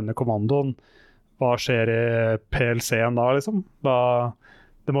signalet eller denne kommandoen, hva skjer i PLC-en da, liksom?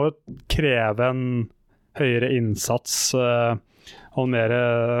 Det må jo kreve en høyere innsats og mer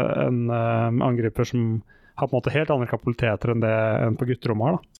en angriper som har på en måte helt andre kapabiliteter enn på gutterommet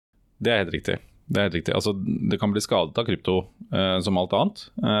her da. Det er helt riktig. Det er helt riktig. Altså, det kan bli skadet av krypto som alt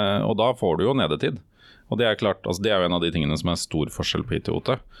annet, og da får du jo nedetid. Og det er klart, altså det er jo en av de tingene som er stor forskjell på IT og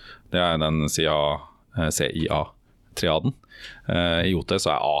OT. Det er den CIA-triaden. I OT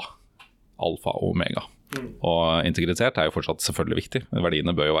så er A alfa og omega. Og integritet er jo fortsatt selvfølgelig viktig.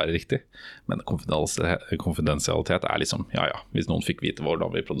 Verdiene bør jo være riktig. Men konfidensialitet er liksom, ja, hvis noen fikk vite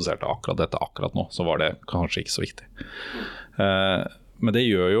hvordan vi produserte akkurat dette akkurat nå, så var det kanskje ikke så viktig. Men det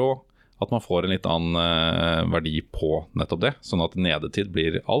gjør jo at man får en litt annen verdi på nettopp det, sånn at nedetid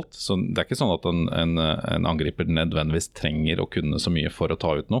blir alt. Så det ikke sånn at en angriper nødvendigvis trenger å kunne så mye for å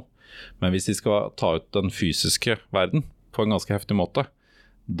ta ut noe. Men hvis de skal ta ut den fysiske verden på en ganske heftig måte,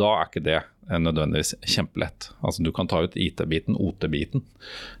 da ikke det nødvendigvis kjempelett. Altså du kan ta ut IT-biten, OT-biten,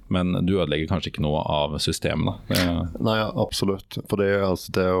 men du ødelegger kanskje ikke noe av systemene. Nei, absolutt. For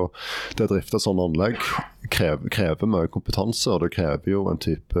det å drifte sånn anlegg krever mye kompetanse, og det krever jo en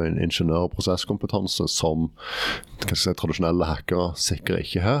type ingeniør- og prosesskompetanse som tradisjonelle hackere sikkert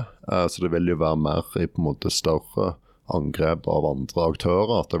ikke har. Så det vil jo være mer i på en måte større angrep av andre aktører,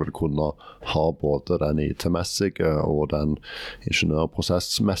 at det vil kunne ha både den IT-messige og den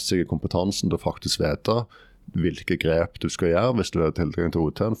ingeniør-prosessmessige kompetansen til å faktisk vite hvilke grep du skal gjøre hvis du har tilgang til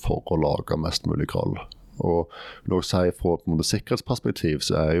OT-en for å lage mest mulig krall. Og la oss si fra et sikkerhetsperspektiv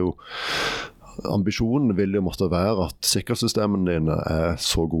så jo ambisjonen vil jo måtte være at sikkerhetssystemene dine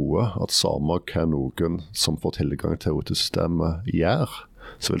så gode at samme hva noen som får tilgang til OT-systemet gjør,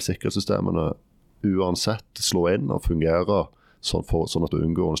 så vil sikkerhetssystemene uansett slå inn og fungere sånn at du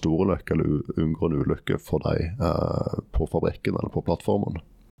unngår en stor ulykke eller unngår en ulykke for deg på fabrikken eller på plattformen.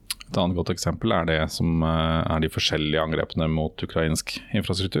 Et annet godt eksempel det som de forskjellige angrepene mot ukrainsk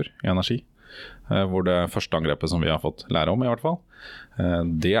infrastruktur i energi. Hvor det første angrepet som vi har fått lære om i hvert fall,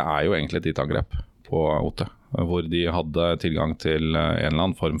 det jo egentlig et IT-angrep på OT. Hvor de hadde tilgang til en eller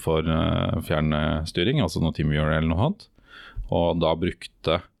annen form for fjernstyring, altså noe TeamViewer eller noe annet. Og da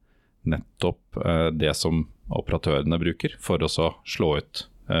brukte nettopp det som operatørene bruker for å så slå ut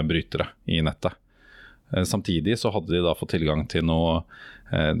brytere i nettet. Samtidig så hadde de da fått tilgang til noe,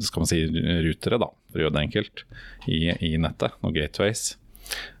 skal man si rutere da, for å gjøre det enkelt, i nettet, noen gateways.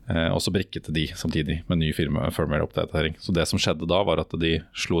 Og så brikket de samtidig med ny firmware-oppdatering. Så det som skjedde da var at de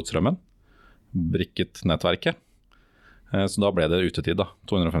slo ut strømmen, brikket nettverket, så da ble det utetid da,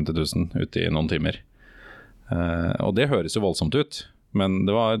 250 000 ute i noen timer. Og det høres jo voldsomt ut, men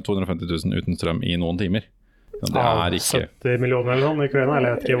det var 250 000 uten strøm i noen timer. Det ikke 70 millioner eller sånn i Ukraina, eller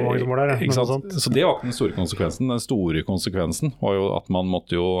jeg vet ikke hvor mange som var der. Ikke sant? Så det var ikke den store konsekvensen. Den store konsekvensen var jo at man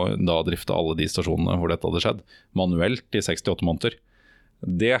måtte jo da drifte alle de stasjonene hvor dette hadde skjedd, manuelt i 68 måneder.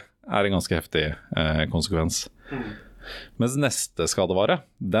 Det en ganske heftig konsekvens. Mens neste skadevare,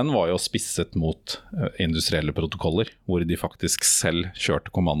 den var jo spisset mot industrielle protokoller, hvor de faktisk selv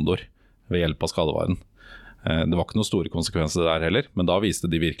kjørte kommandoer ved hjelp av skadevaren. Det var ikke noen store konsekvenser der heller, men da viste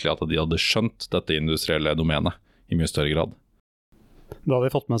de virkelig at de hadde skjønt dette industrielle domenet i mye større grad. Da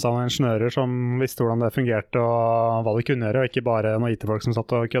hadde de fått med seg noen ingeniører som visste hvordan det fungerte og hva de kunne gjøre, og ikke bare noen IT-folk som satt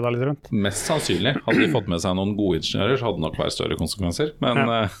og kødda litt rundt. Mest sannsynlig hadde de fått med seg noen gode ingeniører, så hadde det nok vært større konsekvenser. Men,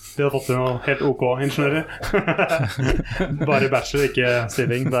 de hadde fått med noen helt OK ingeniører. Bare bachelor, ikke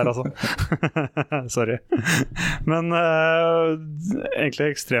stilling der altså. Sorry. Men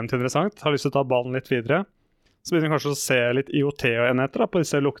egentlig ekstremt interessant. Har lyst til å ta ballen litt videre. Så begynner vi kanskje å se litt IoT og enheter på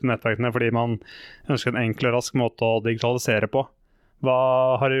disse lukkede nettverkene, fordi man ønsker en enkel og rask måte å digitalisere på.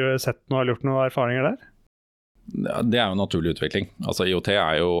 Har du sett noe eller gjort noen erfaringer der? Det jo en naturlig utvikling. Altså IoT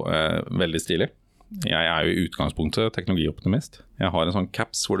jo veldig stilig. Jeg jo i utgangspunktet teknologioptimist. Jeg har en sånn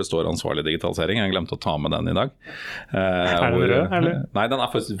caps hvor det står ansvarlig digitalisering. Jeg glemte å ta med den i dag. Den rød, eller? Nei, den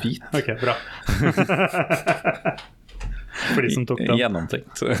faktisk hvit. Ok, bra. For de som tok den.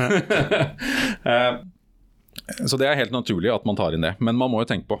 Gjennomtenkt. Så det helt naturlig at man tar inn det. Men man må jo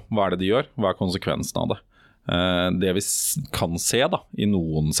tenke på, hva det de gjør? Hva konsekvensen av det? Det vi kan se da, i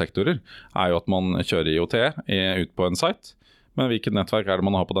noen sektorer, jo at man kjører IoT ut på en site. Men hvilket nettverk det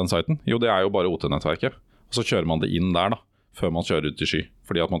man har på den siten? Jo, det jo bare OT-nettverket. Og så kjører man det inn der da, før man kjører ut i sky,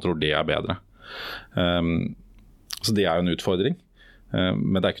 fordi at man tror det bedre. Så det jo en utfordring.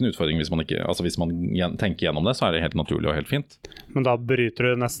 Men det ikke en utfordring hvis man ikke, altså hvis man tenker gjennom det, så det helt naturlig og helt fint. Men da bryter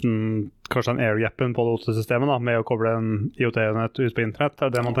du nesten kanskje en air-gappen på det OT-systemet da, med å koble en IoT-enhet ut på internett,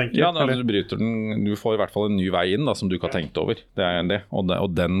 det man tenker? Ja, du bryter den, du får i hvert fall en ny vei inn da, som du ikke har tenkt over. Det det,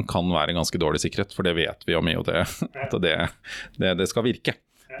 og den kan være ganske dårlig sikkerhet, for det vet vi om IoT, at det skal virke.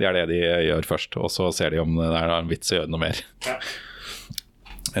 Det det de gjør først, og så ser de om det en vits å gjøre noe mer. Ja.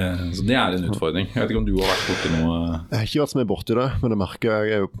 Så det en utfordring. Jeg vet ikke om du har vært borti noe? Jeg har ikke vært så mye borti det, men jeg merker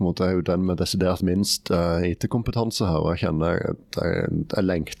jeg jo på en måte den med desidert minst IT-kompetanse her, og jeg kjenner jeg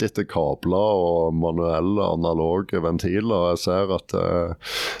lengter etter kabler og manuelle analoge ventiler, og jeg ser at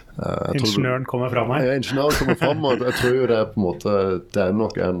ingeniøren kommer frem her. Ja, ingeniøren kommer frem, og jeg tror jo det på en måte, det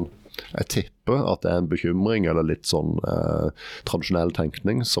nok jeg tipper at det en bekymring eller litt sånn tradisjonell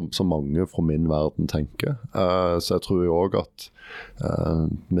tenkning som mange fra min verden tenker. Så jeg tror jo også at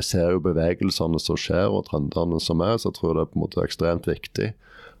vi ser jo bevegelsene som skjer og trendene som så jeg tror det på en måte ekstremt viktig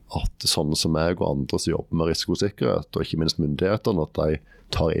at sånne som jeg og andre som jobber med risikosikkerhet, og ikke minst myndighetene, at de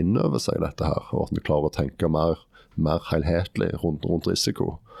tar inn over seg dette her, og at de klarer å tenke mer helhetlig rundt risiko.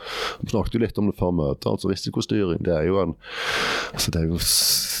 Vi snakket jo litt om det før møtet, altså risikostyring, det er jo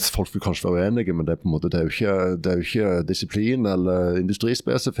folk vil kanskje være uenige, men det er på en måte, det er jo ikke disiplin eller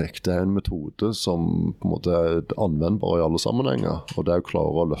industrispesifikt, det er en metode som på en måte er anvendbar i alle sammenhenger, og det er å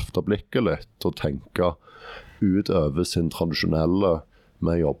klare å løfte blikket litt og tenke utover sin tradisjonelle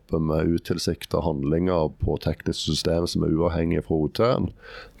med å jobbe med utilsiktede handlinger på tekniske systemer som er uavhengige fra OT-en.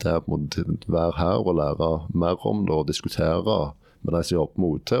 Det er på en måte være her og lære mer om det og diskutere med de som jobber med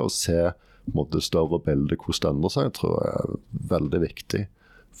OT og se på en måte større bilder hvordan det endrer seg, tror jeg er veldig viktig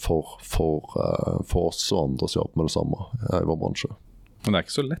for oss og andre som jobber med det samme i vår bransje. Men det er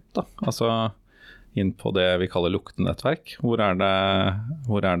ikke så lett da, altså inn på det vi kaller luktenettverk. Hvor er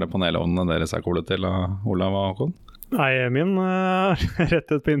det panelovnene deres er koblet til, Olav og Håkon? Nei, min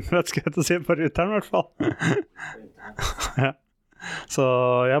rettet på internett, skal jeg si, på ruteren i hvert fall. Ja. Så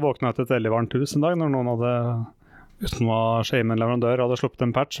jeg våknet til et veldig varmt hus en dag, når noen hadde, uten å shame en leverandør, hadde sluppet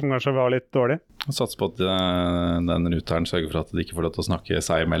en patch som kanskje var litt dårlig. Og sats på at den ruteren sørger for at de ikke får lov til å snakke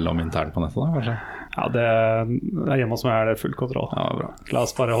seg imellom internt på nettet da, kanskje? Ja, det er hjemme hos meg er det full kontroll. Ja, bra. La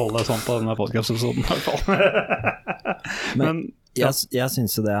oss bare holde det sånn på denne podcast-episoden i hvert fall. Men jeg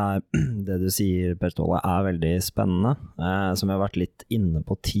synes jo det du sier, Per Ståle, er veldig spennende, som jeg har vært litt inne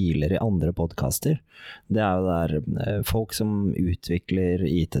på tidligere i andre podcaster. Det er jo der folk som utvikler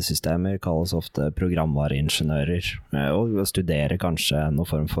IT-systemer kalles ofte programvareingeniører, og studerer kanskje noen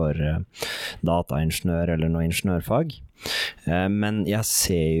form for dataingeniør eller noe ingeniørfag. Men jeg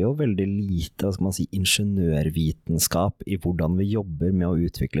ser jo veldig lite, hva skal man si, ingeniørvitenskap i hvordan vi jobber med å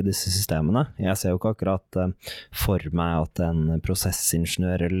utvikle disse systemene. Jeg ser jo ikke akkurat for meg at en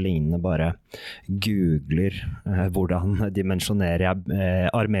prosessingeniør eller lignende bare googler hvordan dimensjonerer jeg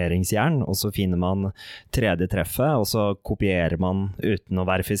armeringsjern, og så finner man tredje treffet, og så kopierer man uten å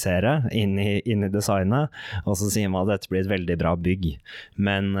verifisere inn i designet, og så sier man at dette blir et veldig bra bygg.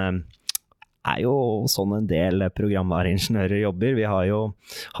 Men er jo sånn en del programvareingeniører jobber. Vi har jo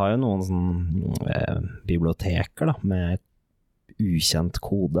noen sånne biblioteker da, med ukjent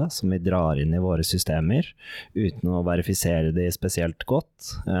kode som vi drar inn i våre systemer uten å verifisere de spesielt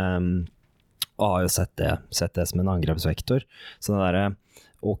godt. Og har jo sett det som en angrepsvektor. Så det der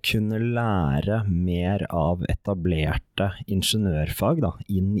å kunne lære mer av etablerte ingeniørfag da,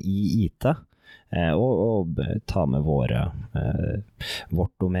 inn i IT, og ta med vårt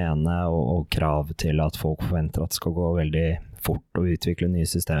domene og krav til at folk forventer at det skal gå veldig fort å utvikle nye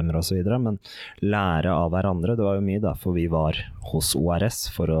systemer og så videre, men lære av hverandre. Det var jo mye derfor vi var hos ORS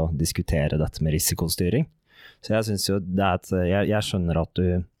for å diskutere dette med risikostyring. Så jeg synes jo jeg skjønner at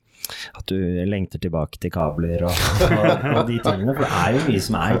du lengter tilbake til kabler og de tingene, for det er jo mye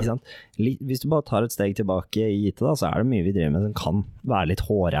som ikke sant? Hvis du bare tar et steg tilbake i IT da, så er det mye vi driver med som kan være litt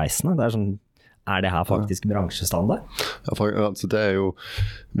hårreisende. Det sånn, er det her faktisk bransjestandard? Ja, altså det er jo,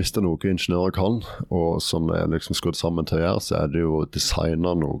 hvis det er noe ingeniører kan, og som det er liksom skutt sammen til å gjøre, så er det jo å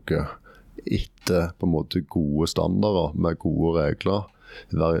designe noe etter på en måte gode standarder med gode regler.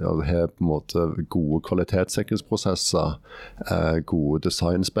 Har på en måte gode kvalitetssikringsprosesser, gode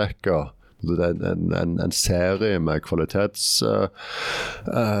designspekker. Det er en serie med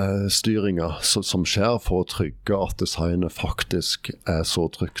kvalitetsstyringer som skjer for å trygge at designet faktisk er så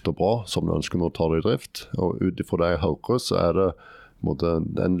trygt og bra som du ønsker når du tar det i drift. Og ut ifra det jeg hører, så er det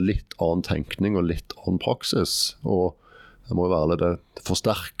en litt annen tenkning og litt annen praksis. Og det må jo være det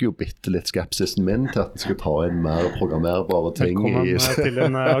forsterker jo bitte litt skepsisen min til at den skal ta inn mer programmerbare ting. Velkommen til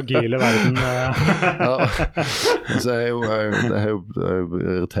den agile verden. Ja, så det har jo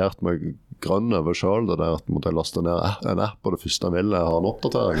irritert meg grønn over selv, det der at jeg laster ned en app, og det første jeg vil ha en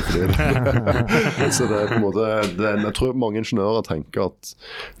oppdatering. Så det på en måte, jeg tror mange ingeniører tenker at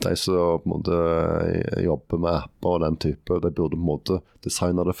de som på en måte jobber med apper og den type, de burde på en måte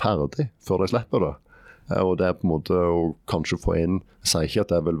designe det ferdig før de slipper det. Og det på en måte å kanskje få inn, jeg sier ikke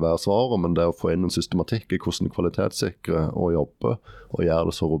at det vil være svaret, men det å få inn en systematikk i hvordan kvalitetssikre og jobbe, og gjøre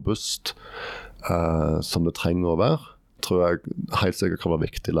det så robust som det trenger å være, tror jeg helt sikkert kan være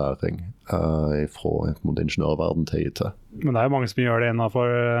viktig læring fra ingeniørverden til IT. Men det er jo mange som gjør det innenfor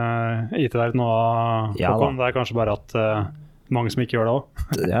IT-verden nå, ja, det er kanskje bare at mange som ikke gjør det også.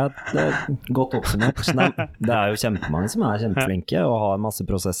 Ja, det er godt oppsummert. Det er jo kjempemange som er kjempeflinke og har masse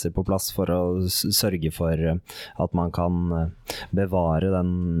prosesser på plass for å sørge for at man kan bevare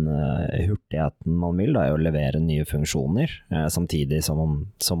den hurtigheten man vil, da, og levere nye funksjoner, samtidig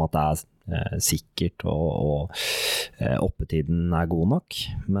som at det er sikkert og oppetiden er god nok.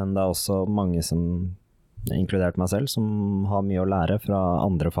 Men det er også mange som inkludert meg selv, som har mye å lære fra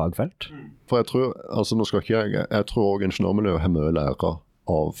andre fagfelt. For jeg tror, altså nå skal ikke jeg tror også ingeniørmiljøet har mye å lære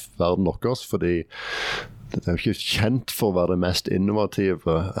av verden deres, fordi det er jo ikke kjent for å være det mest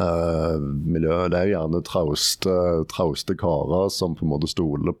innovative miljøet. Det er jo gjerne trauste karer som på en måte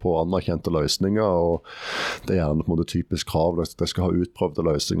stoler på anerkjente løsninger, og det er gjerne på en måte typisk krav. De skal ha utprøvde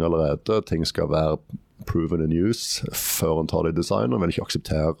løsninger allerede. Ting skal være proven in use før en tar det i design, og vil ikke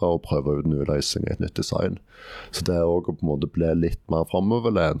akseptere å prøve ut nye løsninger i et nytt design. Så det er også på en måte bli litt mer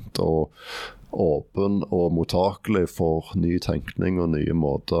fremoverlent og åpen og mottakelig for ny tenkning og nye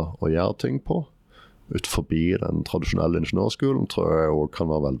måter å gjøre ting på. Ut forbi den tradisjonelle ingeniørskolen tror jeg også kan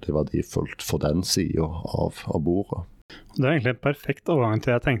være veldig verdifullt for den siden av bordet. Det er egentlig en perfekt overgang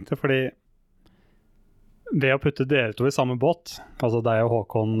til jeg tenkte, fordi ved å putte dere to i samme båt, altså deg og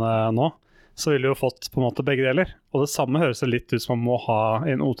Håkon nå, så ville vi jo fått på en måte begge deler. Og det samme høres litt ut som man må ha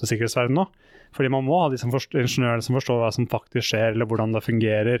i en OT-sikkerhetsverden nå. Fordi man må ha de ingeniørene som forstår hva som faktisk skjer, eller hvordan det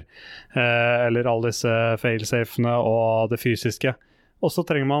fungerer, eller alle disse failsafene og det fysiske. Og så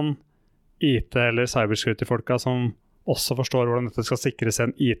trenger man IT- eller cybersecurity-folka som også forstår hvordan dette skal sikres i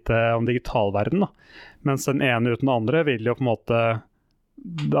en IT- og digitalverden. Da. Mens den ene uten den andre vil jo på en måte,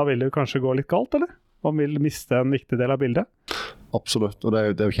 da vil det kanskje gå litt galt, eller? Man vil miste en viktig del av bildet. Absolutt, og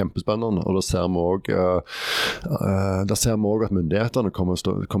det er jo kjempespennende, og da ser vi også at myndighetene kommer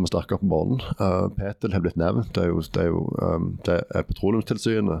sterkere på banen. Petel har blitt nevnt, det er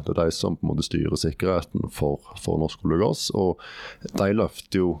Petroleumstilsynet, det er de som på en måte styrer sikkerheten for norsk olje og gass, og de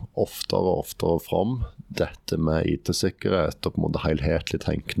løfter jo oftere og oftere fram dette med IT-sikkerhet og på en måte helhetlig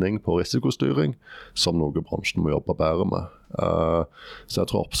tenkning på risikostyring som noe bransjen må jobbe bedre med. Så jeg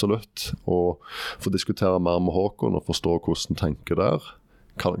tror absolutt å få diskutere mer med Håkon og forstå hvordan tenker der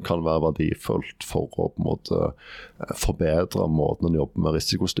kan være verdifullt for å på en måte forbedre måten å jobbe med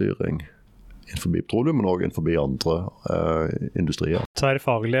risikostyring innenfor petroleum, men også innenfor andre industrier.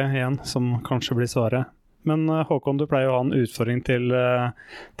 Tverrfaglige igjen, som kanskje blir svaret. Men Håkon, du pleier å ha en utfordring til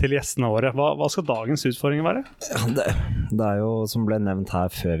gjestene våre. Hva skal dagens utfordring være? Det er jo, som ble nevnt her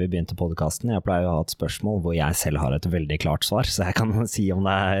før vi begynte podcasten, jeg pleier å ha et spørsmål hvor jeg selv har et veldig klart svar, så jeg kan si om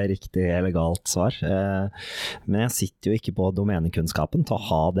det er riktig eller galt svar. Men jeg sitter jo ikke på domenekunnskapen til å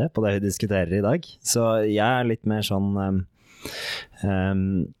ha det på det vi diskuterer i dag. Så jeg er litt mer sånn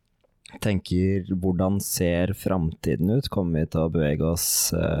tenker, hvordan ser fremtiden ut? Kommer vi til å bevege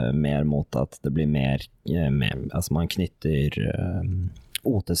oss mer mot at det blir mer altså man knytter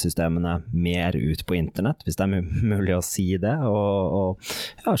OT-systemene mer ut på internett, hvis det er mulig å si det, og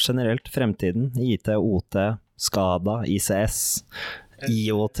ja, generelt fremtiden, IT, OT, SCADA, ICS,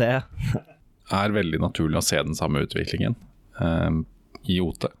 IoT. Det er veldig naturlig å se den samme utviklingen i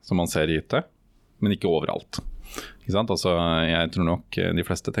OT, som man ser i IT, men ikke overalt. Ikke sant? Altså, jeg tror nok de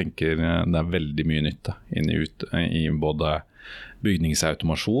fleste tenker det er veldig mye nytte i både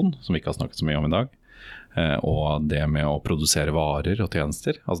bygningsautomasjon, som vi ikke har snakket så mye om i dag, og det med å produsere varer og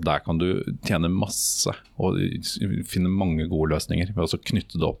tjenester. Altså, der kan du tjene masse og finne mange gode løsninger ved å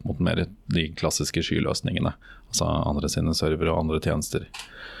knytte det opp mot mer de klassiske skyløsningene, altså andre sine server og andre tjenester.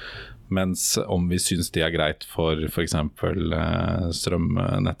 Mens om vi synes det er greit for eksempel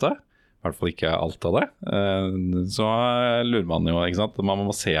strømnettet, i hvert fall ikke alt av det, så lurer man jo, ikke sant? Man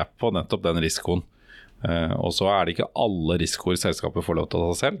må se på nettopp den risikoen. Og så er det ikke alle risikoer selskapet får lov til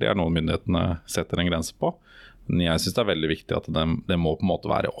å ta selv, det er noe myndighetene setter en grense på. Men jeg synes det er veldig viktig at det må på en måte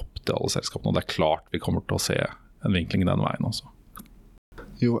være opp til alle selskapene, og det er klart vi kommer til å se en vinkling den veien også.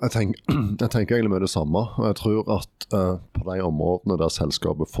 Jo, jeg tenker egentlig med det samme, og jeg tror at på de områdene der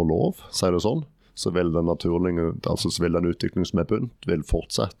selskapet får lov, sier det sånn, så vil den utviklingen som er begynt, vil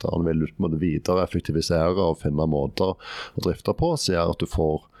fortsette. Han vil videre effektivisere og finne måter å drifte på, så gjør at du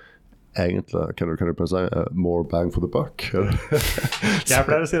får egentlig, kan du si, more bang for the buck. Jeg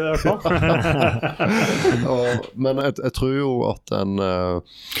pleier å si det i hvert fall. Men jeg tror jo at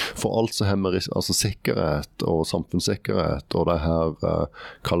for alt som har med sikkerhet og samfunnssikkerhet og det her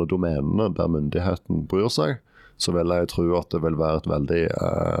kalde domenene der myndigheten bryr seg, så vil jeg tro at det vil være en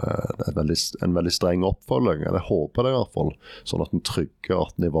veldig streng oppfølging, eller jeg håper det i hvert fall, sånn at den trygger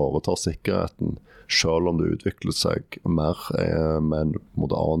at den ivaretar sikkerheten, selv om det utvikler seg mer med en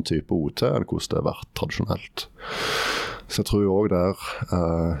annen type OT enn hvordan det har vært tradisjonelt. Så jeg tror jo også der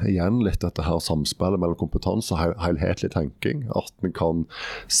igjen litt dette her samspillet mellom kompetanse og helhetlig tenking, at vi kan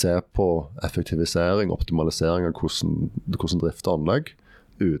se på effektivisering, optimalisering av hvordan drifte anlegg,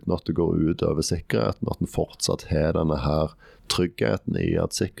 uten at det går ut over sikkerheten, at den fortsatt har denne her tryggheten i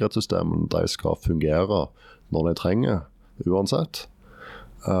at sikkerhetssystemene de skal fungere når de trenger, uansett.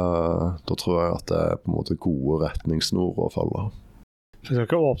 Da tror jeg at det er på en måte gode retningssnor å følge. Jeg skal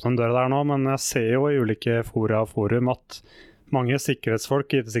ikke åpne en dør der nå, men jeg ser jo i ulike fora og forum at mange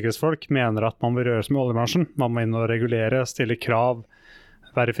sikkerhetsfolk, IT-sikkerhetsfolk, mener at man vil gjøre som i oljebransjen. Man må inn og regulere, stille krav,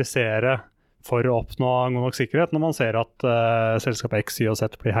 verifisere for å oppnå god nok sikkerhet når man ser at selskapet X, Y og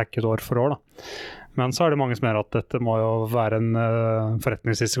Z blir hacket år for år. Da. Men så er det mange som mener at dette må jo være en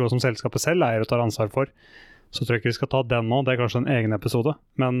forretningsrisiko som selskapet selv eier og tar ansvar for. Så tror jeg ikke vi skal ta den nå, det er kanskje en egen episode.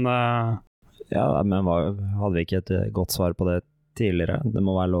 Men hadde vi ikke et godt svar på det tidligere? Det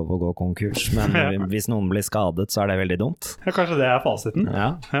må være lov å gå konkurs, men hvis noen blir skadet, så er det veldig dumt. Ja, kanskje det er fasiten.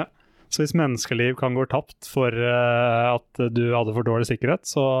 Ja. Så hvis menneskeliv kan gå tapt for at du hadde for dårlig sikkerhet,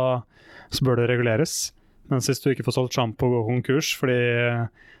 så bør det reguleres. Mens hvis du ikke får solgt shampoo og går konkurs fordi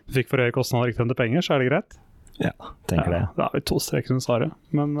du fikk for høye kostnader og ikke tjente penger, så er det greit. Ja, tenker det. Da har vi 2 streker under svaret.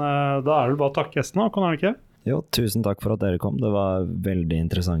 Men da er det bare å takke gjestene, kan det ikke? Jo, tusen takk for at dere kom. Det var en veldig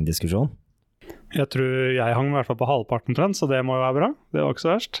interessant diskusjon. Jeg tror jeg hang i hvert fall på halvparten trend, så det må jo være bra. Det var ikke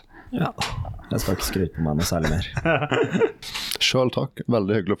så verst. Ja, jeg skal ikke skryte på meg noe særlig mer. Selv takk,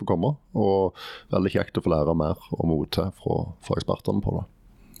 veldig hyggelig å få komme, og veldig kjekt å få lære mer om OT fra ekspertene på det.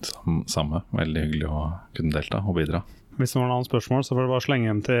 Samme, veldig hyggelig å kunne delta og bidra. Hvis noen har noen spørsmål, så får du bare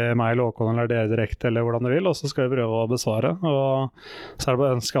slenge dem til meg eller Håkon eller dere direkte, eller hvordan du vil, og så skal vi prøve å besvare. Og så er det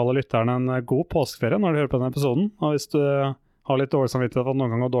bare å ønske alle lytterne en god påskeferie når de hører på denne episoden. Og hvis du har litt dårlig samvittighet for at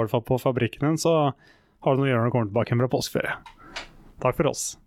noen gang går dårlig på fabrikken din, så har du noe å gjøre når du kommer tilbake fra påskeferie. Takk for oss.